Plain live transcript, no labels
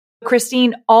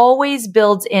Christine always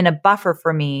builds in a buffer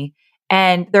for me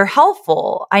and they're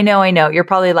helpful. I know. You're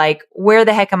probably like, where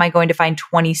the heck am I going to find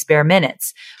 20 spare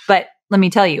minutes? But let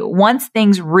me tell you, once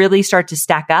things really start to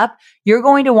stack up, you're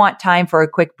going to want time for a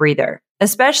quick breather,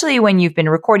 especially when you've been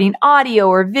recording audio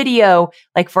or video,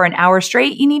 like for an hour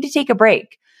straight, you need to take a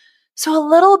break. So a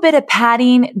little bit of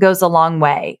padding goes a long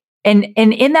way. And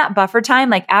in that buffer time,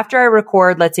 like after I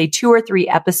record, let's say 2 or 3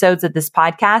 episodes of this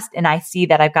podcast, and I see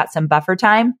that I've got some buffer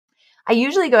time, I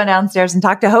usually go downstairs and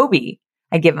talk to Hobie.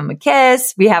 I give him a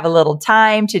kiss. We have a little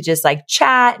time to just like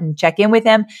chat and check in with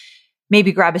him,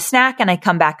 maybe grab a snack, and I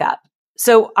come back up.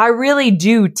 So I really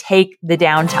do take the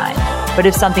downtime. But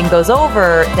if something goes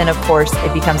over, then of course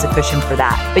it becomes a cushion for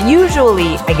that. But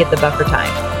usually I get the buffer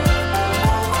time.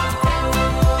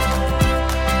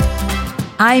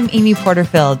 I'm Amy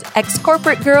Porterfield,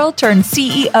 ex-corporate girl turned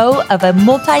CEO of a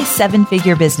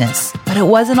multi-7-figure business. But it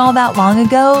wasn't all that long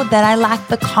ago that I lacked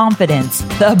the confidence,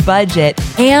 the budget,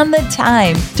 and the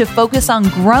time to focus on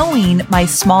growing my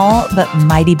small but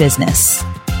mighty business.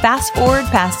 Fast forward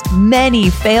past many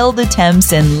failed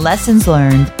attempts and lessons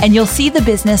learned, and you'll see the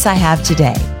business I have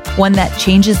today. One that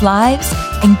changes lives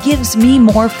and gives me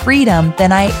more freedom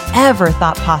than I ever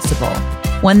thought possible.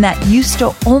 One that used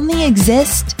to only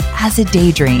exist as a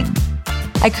daydream.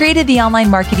 I created the Online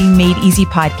Marketing Made Easy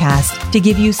podcast to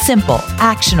give you simple,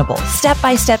 actionable,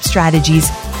 step-by-step strategies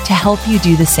to help you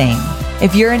do the same.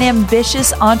 If you're an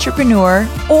ambitious entrepreneur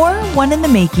or one in the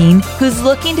making who's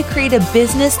looking to create a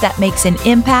business that makes an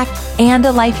impact and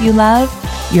a life you love,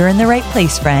 you're in the right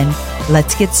place, friend.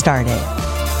 Let's get started.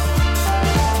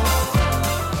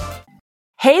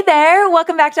 Hey there.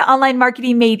 Welcome back to Online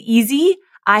Marketing Made Easy.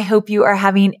 I hope you are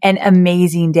having an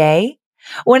amazing day.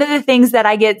 One of the things that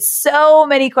I get so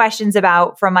many questions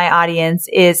about from my audience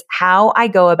is how I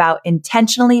go about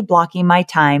intentionally blocking my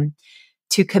time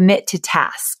to commit to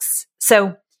tasks.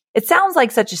 So it sounds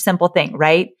like such a simple thing,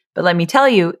 right? But let me tell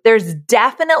you, there's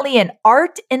definitely an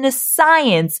art and a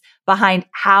science behind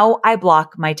how I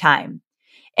block my time.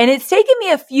 And it's taken me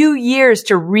a few years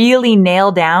to really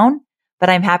nail down,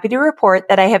 but I'm happy to report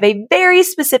that I have a very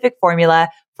specific formula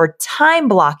for time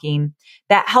blocking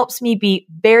that helps me be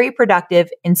very productive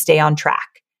and stay on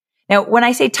track. Now, when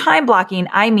I say time blocking,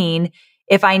 I mean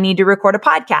if I need to record a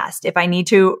podcast, if I need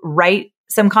to write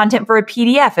some content for a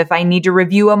PDF, if I need to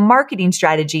review a marketing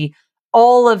strategy,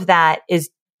 all of that is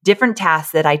different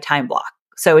tasks that I time block.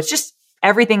 So it's just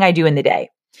everything I do in the day.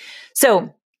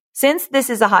 So since this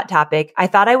is a hot topic, I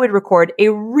thought I would record a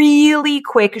really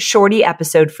quick shorty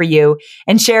episode for you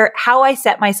and share how I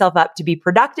set myself up to be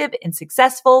productive and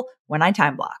successful when I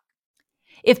time block.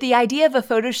 If the idea of a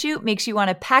photo shoot makes you want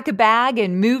to pack a bag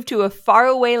and move to a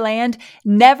faraway land,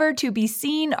 never to be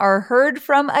seen or heard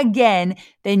from again,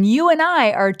 then you and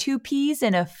I are 2 peas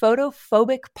in a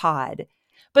photophobic pod.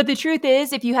 But the truth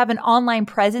is, if you have an online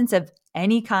presence of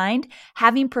any kind,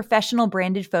 having professional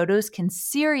branded photos can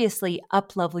seriously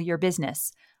up-level your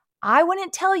business. I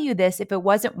wouldn't tell you this if it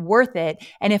wasn't worth it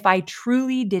and if I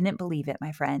truly didn't believe it,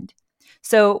 my friend.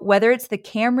 So whether it's the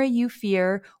camera you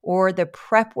fear or the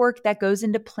prep work that goes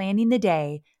into planning the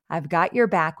day, I've got your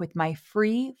back with my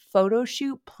free photo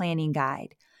shoot planning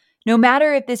guide. No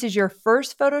matter if this is your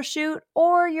first photo shoot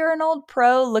or you're an old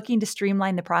pro looking to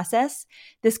streamline the process,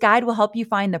 this guide will help you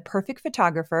find the perfect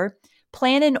photographer,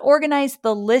 plan and organize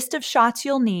the list of shots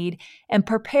you'll need, and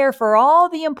prepare for all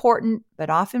the important but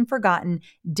often forgotten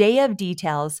day of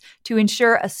details to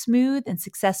ensure a smooth and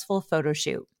successful photo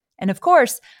shoot. And of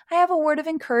course, I have a word of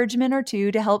encouragement or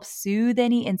two to help soothe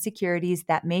any insecurities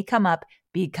that may come up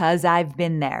because I've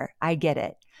been there. I get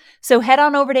it. So head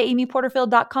on over to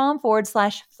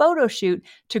amyporterfield.com/photo shoot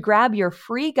to grab your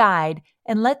free guide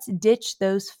and let's ditch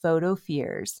those photo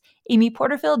fears.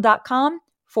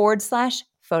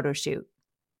 amyporterfield.com/photo shoot.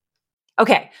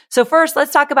 Okay, so first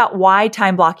let's talk about why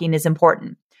time blocking is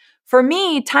important. For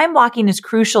me, time blocking is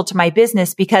crucial to my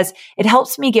business because it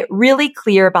helps me get really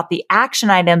clear about the action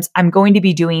items I'm going to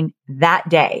be doing that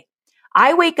day.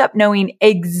 I wake up knowing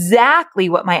exactly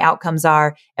what my outcomes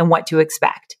are and what to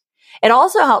expect. It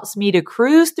also helps me to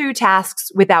cruise through tasks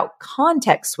without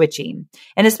context switching.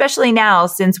 And especially now,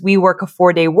 since we work a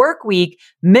 4-day work week,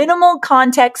 minimal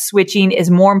context switching is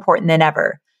more important than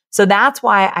ever. So that's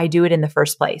why I do it in the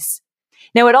first place.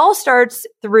 Now, it all starts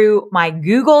through my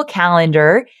Google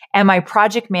Calendar and my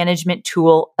project management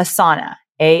tool, Asana,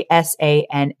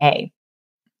 A-S-A-N-A.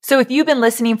 So if you've been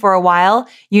listening for a while,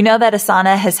 you know that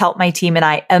Asana has helped my team and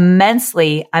I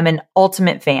immensely. I'm an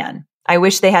ultimate fan. I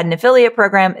wish they had an affiliate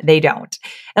program. They don't.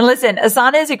 And listen,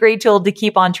 Asana is a great tool to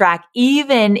keep on track,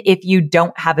 even if you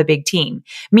don't have a big team,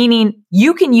 meaning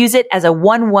you can use it as a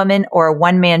one-woman or a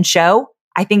one-man show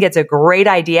I think it's a great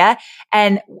idea.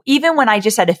 And even when I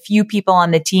just had a few people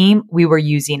on the team, we were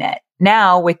using it.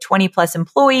 Now with 20 plus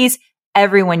employees,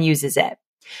 everyone uses it.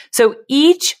 So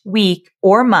each week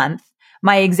or month,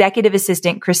 my executive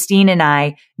assistant, Christine, and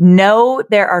I know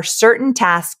there are certain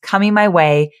tasks coming my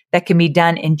way that can be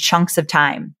done in chunks of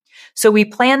time. So we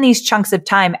plan these chunks of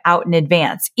time out in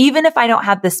advance, even if I don't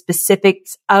have the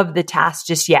specifics of the task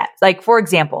just yet. Like, for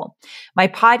example, my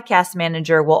podcast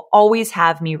manager will always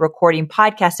have me recording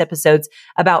podcast episodes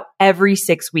about every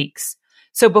 6 weeks.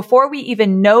 So before we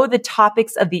even know the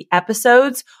topics of the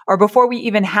episodes, or before we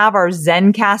even have our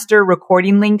Zencastr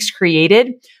recording links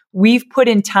created, we've put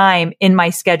in time in my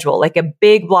schedule, like a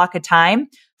big block of time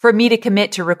for me to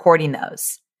commit to recording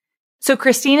those. So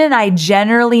Christine and I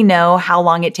generally know how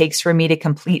long it takes for me to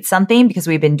complete something because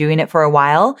we've been doing it for a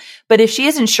while. But if she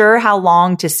isn't sure how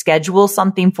long to schedule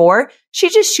something for, she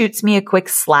just shoots me a quick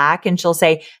Slack and she'll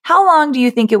say, how long do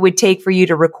you think it would take for you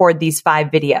to record these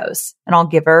 5 videos? And I'll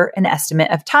give her an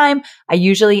estimate of time. I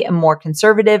usually am more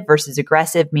conservative versus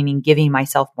aggressive, meaning giving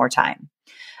myself more time.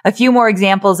 A few more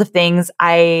examples of things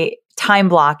I time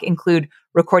block include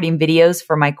recording videos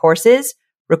for my courses,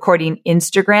 recording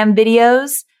Instagram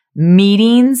videos,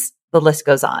 meetings, the list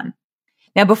goes on.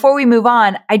 Now, before we move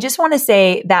on, I just want to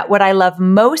say that what I love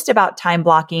most about time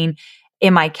blocking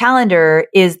in my calendar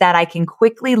is that I can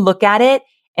quickly look at it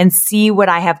and see what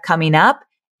I have coming up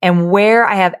and where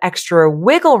I have extra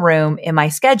wiggle room in my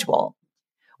schedule.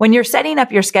 When you're setting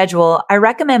up your schedule, I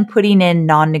recommend putting in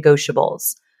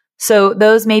non-negotiables. So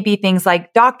those may be things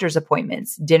like doctor's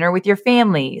appointments, dinner with your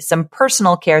family, some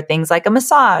personal care things like a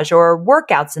massage or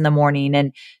workouts in the morning,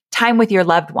 and time with your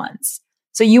loved ones.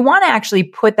 So you want to actually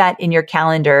put that in your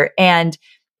calendar and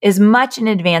as much in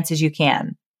advance as you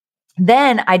can.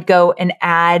 Then I'd go and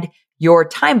add your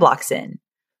time blocks in.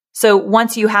 So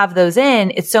once you have those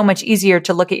in, it's so much easier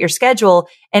to look at your schedule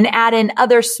and add in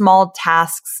other small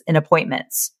tasks and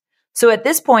appointments. So at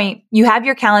this point, you have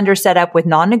your calendar set up with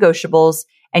non-negotiables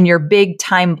and your big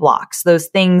time blocks, those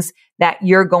things that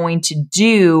you're going to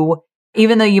do,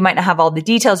 even though you might not have all the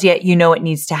details yet, you know it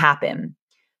needs to happen.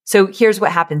 So here's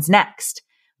what happens next.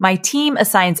 My team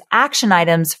assigns action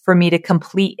items for me to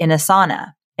complete in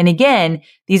Asana. And again,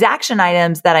 these action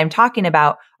items that I'm talking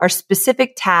about are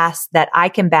specific tasks that I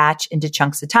can batch into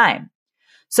chunks of time.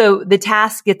 So the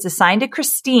task gets assigned to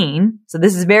Christine. So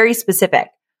this is very specific.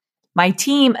 My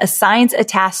team assigns a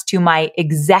task to my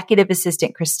executive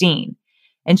assistant, Christine,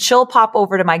 and she'll pop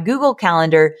over to my Google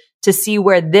Calendar to see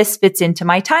where this fits into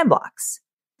my time blocks.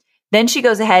 Then she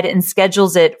goes ahead and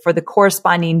schedules it for the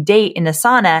corresponding date in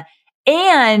Asana,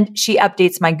 and she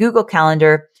updates my Google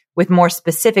Calendar with more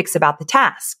specifics about the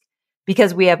task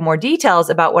because we have more details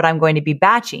about what I'm going to be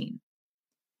batching.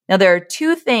 Now, there are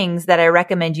 2 things that I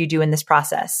recommend you do in this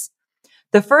process.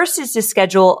 The first is to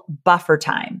schedule buffer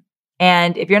time.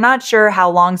 And if you're not sure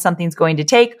how long something's going to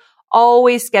take,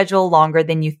 always schedule longer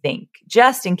than you think,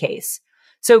 just in case.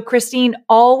 So Christine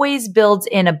always builds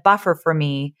in a buffer for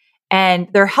me. And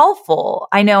they're helpful.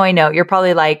 I know. You're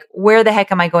probably like, where the heck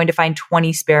am I going to find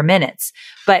 20 spare minutes?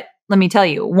 But let me tell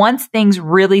you, once things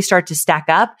really start to stack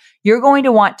up, you're going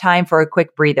to want time for a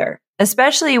quick breather,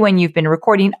 especially when you've been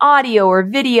recording audio or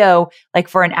video, like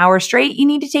for an hour straight, you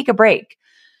need to take a break.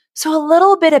 So a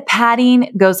little bit of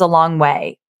padding goes a long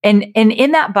way. And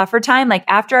in that buffer time, like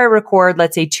after I record,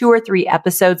 let's say 2 or 3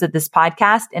 episodes of this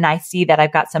podcast, and I see that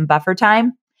I've got some buffer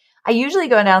time, I usually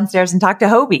go downstairs and talk to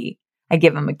Hobie. I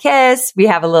give him a kiss. We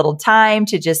have a little time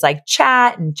to just like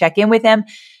chat and check in with him,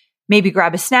 maybe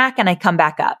grab a snack, and I come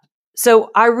back up.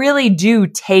 So I really do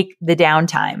take the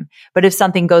downtime. But if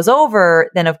something goes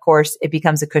over, then of course it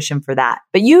becomes a cushion for that.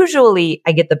 But usually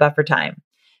I get the buffer time.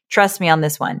 Trust me on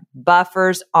this one.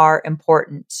 Buffers are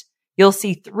important. You'll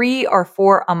see 3 or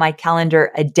 4 on my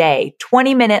calendar a day,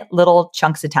 20-minute little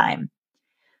chunks of time.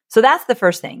 So that's the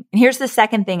first thing. And here's the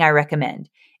second thing I recommend.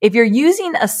 If you're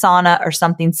using Asana or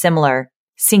something similar,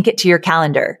 sync it to your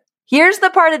calendar. Here's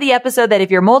the part of the episode that if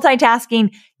you're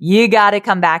multitasking, you got to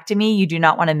come back to me. You do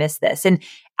not want to miss this. And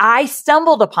I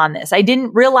stumbled upon this. I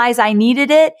didn't realize I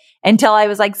needed it until I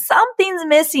was like, something's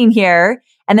missing here.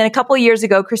 And then a couple of years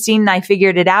ago, Christine and I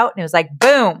figured it out and it was like,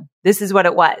 boom, this is what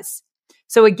it was.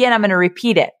 So again, I'm going to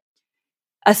repeat it.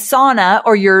 Asana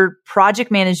or your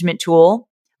project management tool,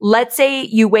 let's say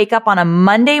you wake up on a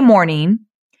Monday morning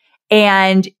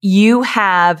and you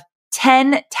have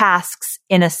 10 tasks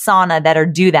in Asana that are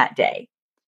due that day.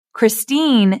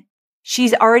 Christine,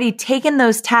 she's already taken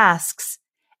those tasks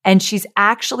and she's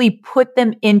actually put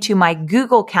them into my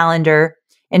Google Calendar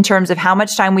in terms of how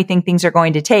much time we think things are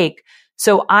going to take.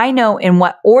 So I know in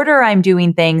what order I'm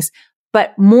doing things,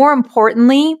 but more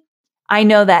importantly, I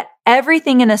know that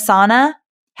Everything in Asana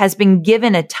has been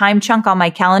given a time chunk on my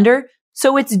calendar,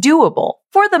 so it's doable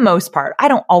for the most part. I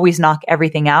don't always knock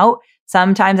everything out.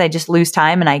 Sometimes I just lose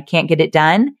time and I can't get it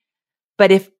done.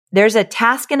 But if there's a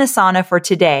task in Asana for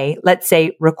today, let's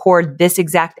say record this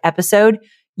exact episode,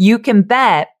 you can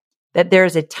bet that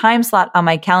there's a time slot on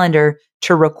my calendar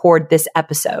to record this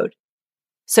episode.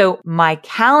 So my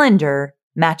calendar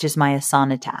matches my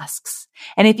Asana tasks.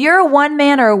 And if you're a one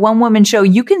man or a one woman show,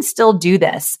 you can still do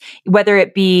this, whether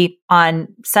it be on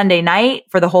Sunday night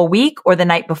for the whole week or the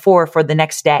night before for the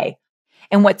next day.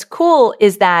 And what's cool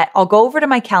is that I'll go over to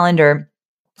my calendar,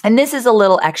 and this is a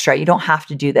little extra. You don't have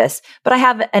to do this, but I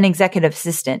have an executive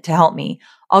assistant to help me.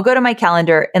 I'll go to my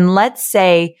calendar, and let's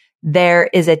say there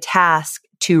is a task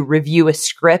to review a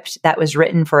script that was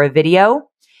written for a video.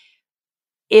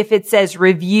 If it says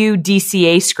review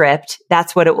DCA script,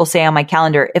 that's what it will say on my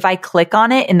calendar. If I click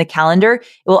on it in the calendar, it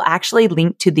will actually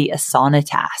link to the Asana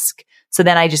task. So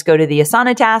then I just go to the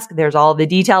Asana task. There's all the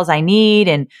details I need.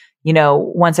 And,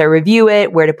 once I review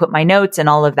it, where to put my notes and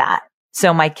all of that.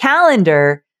 So my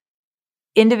calendar,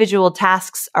 individual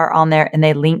tasks are on there and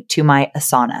they link to my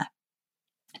Asana.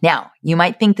 Now, you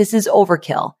might think this is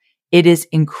overkill. It is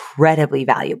incredibly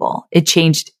valuable. It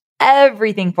changed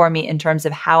everything for me in terms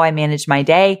of how I manage my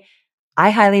day. I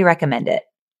highly recommend it.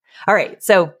 All right.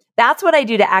 So that's what I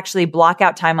do to actually block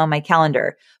out time on my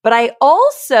calendar. But I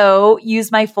also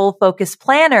use my Full Focus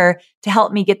Planner to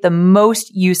help me get the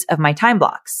most use of my time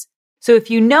blocks. So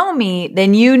if you know me,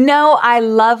 then you know I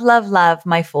love, love, love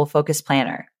my Full Focus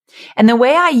Planner. And the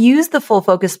way I use the Full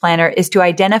Focus Planner is to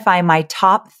identify my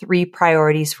top 3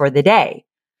 priorities for the day.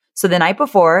 So the night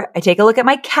before, I take a look at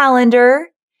my calendar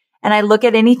and I look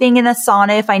at anything in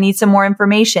Asana if I need some more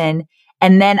information.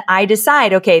 And then I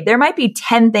decide, okay, there might be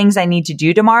 10 things I need to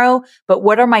do tomorrow, but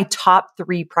what are my top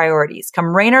 3 priorities?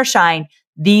 Come rain or shine,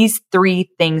 these 3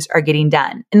 things are getting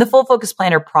done. And the Full Focus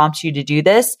Planner prompts you to do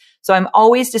this. So I'm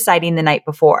always deciding the night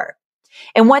before.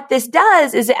 And what this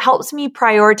does is it helps me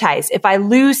prioritize. If I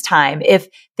lose time, if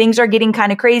things are getting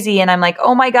kind of crazy and I'm like,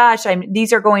 oh my gosh,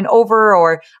 these are going over,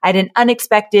 or I had an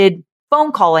unexpected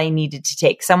phone call I needed to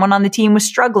take. Someone on the team was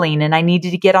struggling and I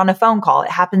needed to get on a phone call. It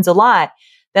happens a lot.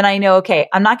 Then I know, okay,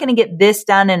 I'm not going to get this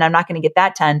done and I'm not going to get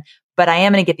that done, but I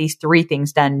am going to get these 3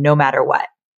 things done no matter what.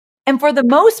 And for the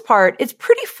most part, it's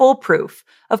pretty foolproof.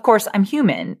 Of course, I'm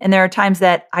human and there are times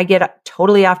that I get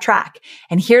totally off track.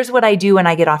 And here's what I do when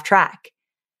I get off track.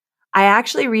 I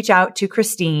actually reach out to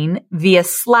Christine via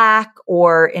Slack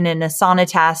or in an Asana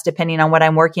task, depending on what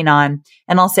I'm working on.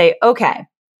 And I'll say, okay,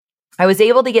 I was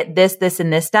able to get this, this,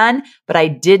 and this done, but I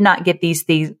did not get these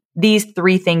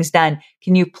 3 things done.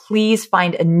 Can you please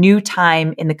find a new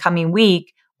time in the coming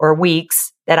week or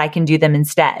weeks that I can do them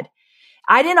instead?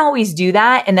 I didn't always do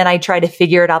that. And then I try to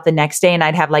figure it out the next day and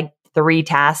I'd have like 3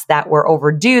 tasks that were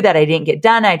overdue that I didn't get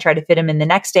done. I tried to fit them in the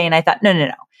next day. And I thought,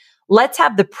 no. Let's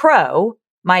have the pro,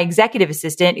 my executive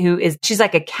assistant, she's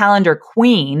like a calendar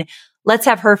queen. Let's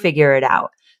have her figure it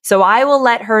out. So I will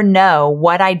let her know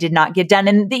what I did not get done.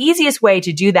 And the easiest way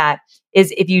to do that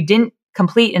is if you didn't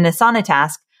complete an Asana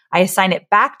task, I assign it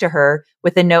back to her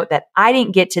with a note that I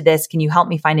didn't get to this. Can you help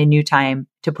me find a new time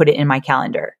to put it in my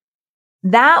calendar?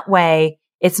 That way,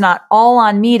 it's not all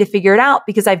on me to figure it out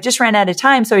because I've just ran out of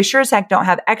time. So I sure as heck don't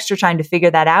have extra time to figure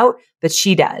that out, but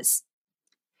she does.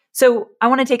 So I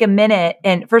want to take a minute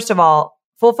and first of all,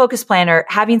 Full Focus Planner,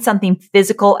 having something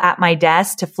physical at my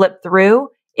desk to flip through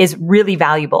is really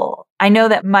valuable. I know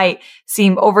that might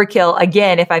seem overkill.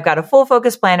 Again, if I've got a Full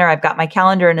Focus Planner, I've got my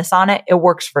calendar and Asana, it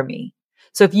works for me.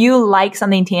 So if you like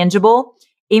something tangible,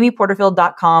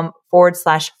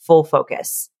 amyporterfield.com/full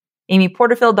focus.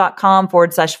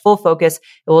 amyporterfield.com/full focus.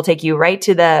 It will take you right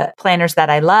to the planners that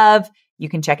I love. You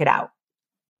can check it out.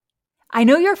 I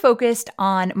know you're focused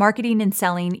on marketing and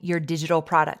selling your digital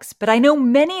products, but I know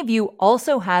many of you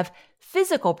also have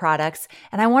physical products,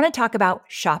 and I want to talk about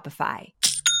Shopify.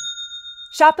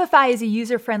 Shopify is a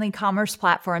user-friendly commerce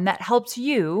platform that helps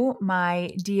you,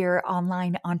 my dear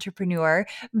online entrepreneur,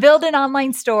 build an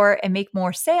online store and make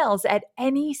more sales at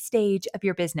any stage of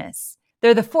your business.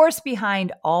 They're the force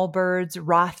behind Allbirds,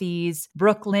 Rothy's,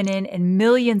 Brooklinen, and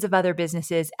millions of other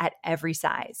businesses at every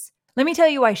size. Let me tell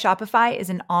you why Shopify is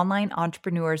an online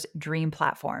entrepreneur's dream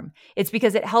platform. It's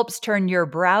because it helps turn your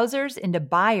browsers into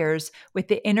buyers with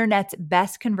the internet's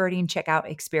best converting checkout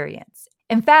experience.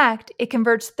 In fact, it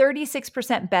converts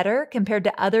 36% better compared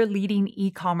to other leading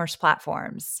e-commerce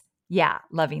platforms. Yeah,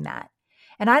 loving that.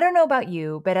 And I don't know about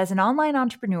you, but as an online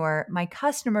entrepreneur, my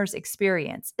customers'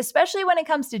 experience, especially when it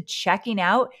comes to checking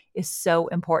out, is so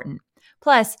important.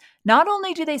 Plus, not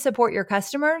only do they support your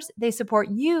customers, they support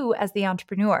you as the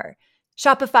entrepreneur.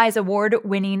 Shopify's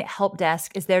award-winning help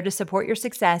desk is there to support your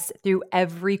success through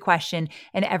every question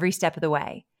and every step of the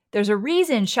way. There's a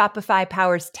reason Shopify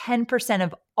powers 10%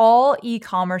 of all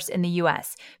e-commerce in the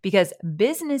US, because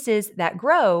businesses that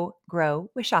grow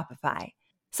with Shopify.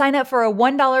 Sign up for a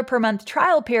 $1 per month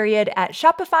trial period at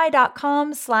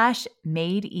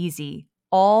shopify.com/madeeasy,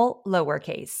 all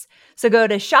lowercase. So go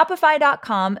to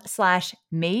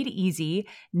shopify.com/madeeasy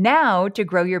now to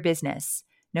grow your business,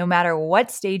 no matter what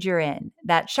stage you're in.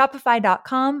 That's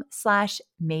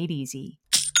shopify.com/madeeasy.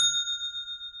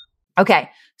 Okay,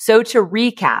 so to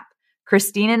recap,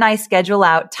 Christine and I schedule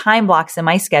out time blocks in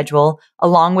my schedule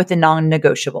along with the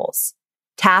non-negotiables.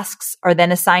 Tasks are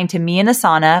then assigned to me in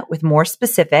Asana with more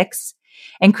specifics,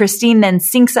 and Christine then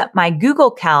syncs up my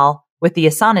Google Cal with the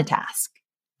Asana task.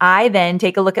 I then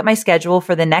take a look at my schedule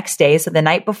for the next day. So the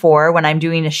night before, when I'm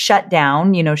doing a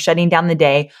shutdown, shutting down the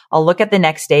day, I'll look at the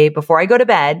next day before I go to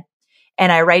bed,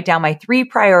 and I write down my 3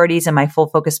 priorities in my full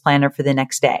focus planner for the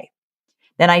next day.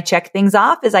 Then I check things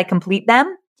off as I complete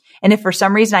them. And if for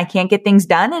some reason I can't get things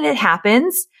done, and it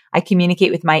happens, I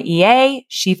communicate with my EA.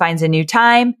 She finds a new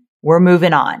time. We're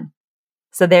moving on.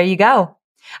 So there you go.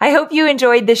 I hope you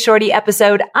enjoyed this shorty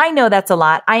episode. I know that's a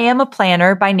lot. I am a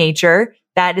planner by nature.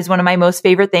 That is one of my most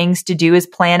favorite things to do, is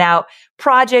plan out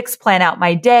projects, plan out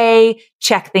my day,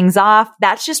 check things off.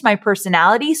 That's just my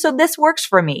personality. So this works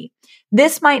for me.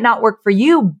 This might not work for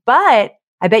you, but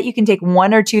I bet you can take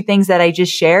 1 or 2 things that I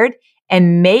just shared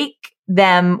and make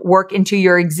them work into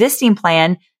your existing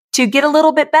plan to get a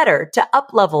little bit better, to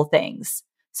up-level things.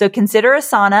 So consider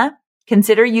Asana.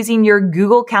 Consider using your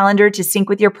Google Calendar to sync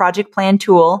with your project plan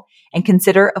tool, and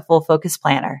consider a full focus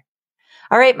planner.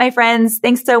 All right, my friends,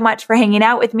 thanks so much for hanging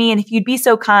out with me. And if you'd be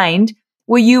so kind,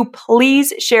 will you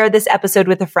please share this episode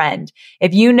with a friend?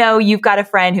 If you know you've got a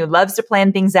friend who loves to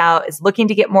plan things out, is looking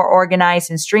to get more organized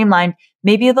and streamlined,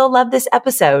 maybe they'll love this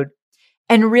episode.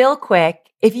 And real quick,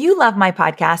 if you love my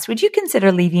podcast, would you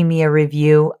consider leaving me a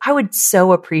review? I would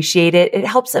so appreciate it. It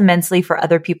helps immensely for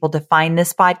other people to find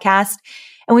this podcast.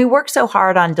 And we work so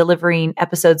hard on delivering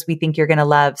episodes we think you're going to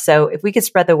love. So if we could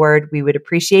spread the word, we would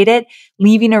appreciate it.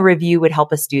 Leaving a review would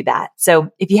help us do that.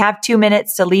 So if you have 2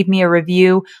 minutes to leave me a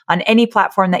review on any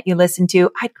platform that you listen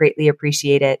to, I'd greatly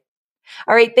appreciate it.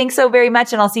 All right. Thanks so very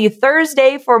much. And I'll see you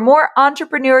Thursday for more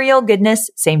entrepreneurial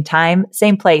goodness. Same time,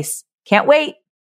 same place. Can't wait.